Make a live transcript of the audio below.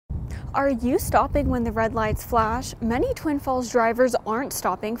Are you stopping when the red lights flash? Many Twin Falls drivers aren't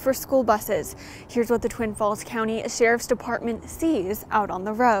stopping for school buses. Here's what the Twin Falls County Sheriff's Department sees out on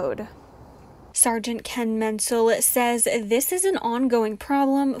the road. Sergeant Ken Menzel says this is an ongoing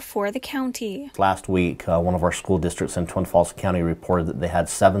problem for the county. Last week, one of our school districts in Twin Falls County reported that they had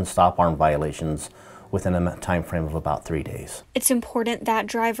 7 stop arm violations within a time frame of about 3 days. It's important that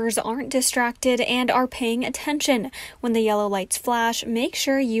drivers aren't distracted and are paying attention. When the yellow lights flash, make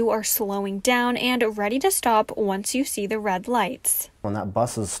sure you are slowing down and ready to stop once you see the red lights. When that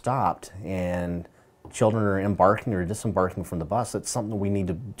bus is stopped and children are embarking or disembarking from the bus, it's something we need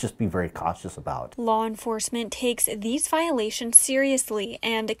to just be very cautious about. Law enforcement takes these violations seriously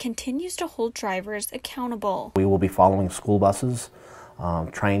and continues to hold drivers accountable. We will be following school buses,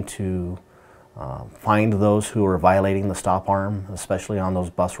 trying to find those who are violating the stop arm, especially on those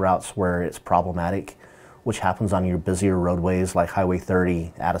bus routes where it's problematic, which happens on your busier roadways like Highway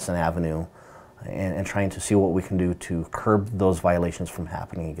 30, Addison Avenue, and trying to see what we can do to curb those violations from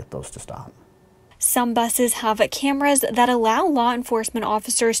happening and get those to stop. Some buses have cameras that allow law enforcement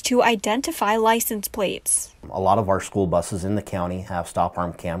officers to identify license plates. A lot of our school buses in the county have stop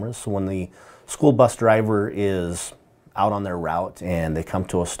arm cameras, so when the school bus driver is out on their route and they come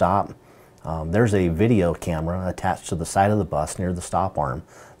to a stop, there's a video camera attached to the side of the bus near the stop arm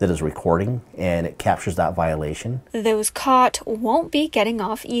that is recording, and it captures that violation. Those caught won't be getting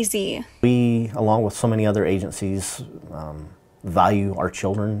off easy. We, along with so many other agencies, value our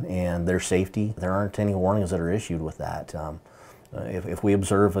children and their safety. There aren't any warnings that are issued with that. If we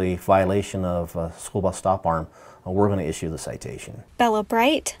observe a violation of a school bus stop arm, we're going to issue the citation. Bella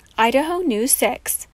Bright, Idaho News 6.